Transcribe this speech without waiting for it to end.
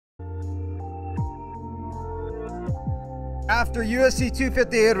After UFC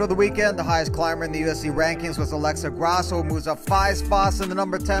 258 over the weekend, the highest climber in the UFC rankings was Grasso, who moves up 5 spots in the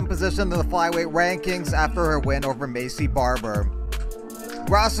number 10 position in the flyweight rankings after her win over Maycee Barber.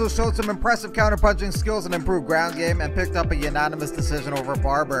 Grasso showed some impressive counterpunching skills and improved ground game and picked up a unanimous decision over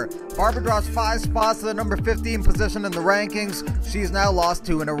Barber. Barber drops 5 spots to the number 15 position in the rankings. She's now lost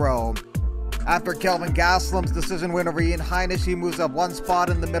 2 in a row. After Kelvin Gastelum's decision win over Ian Heinisch, he moves up 1 spot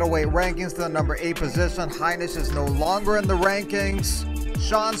in the middleweight rankings to the number 8 position. Heinisch is no longer in the rankings.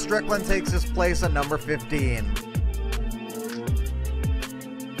 Sean Strickland takes his place at number 15.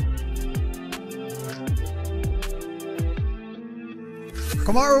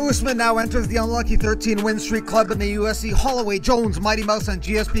 Kamaru Usman now enters the unlucky 13-win streak club in the UFC. Holloway, Jones, Mighty Mouse, and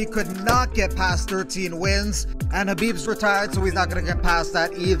GSP could not get past 13 wins, and Khabib's retired, so he's not going to get past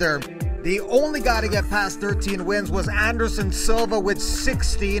that either. The only guy to get past 13 wins was Anderson Silva with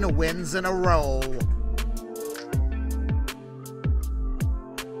 16 wins in a row.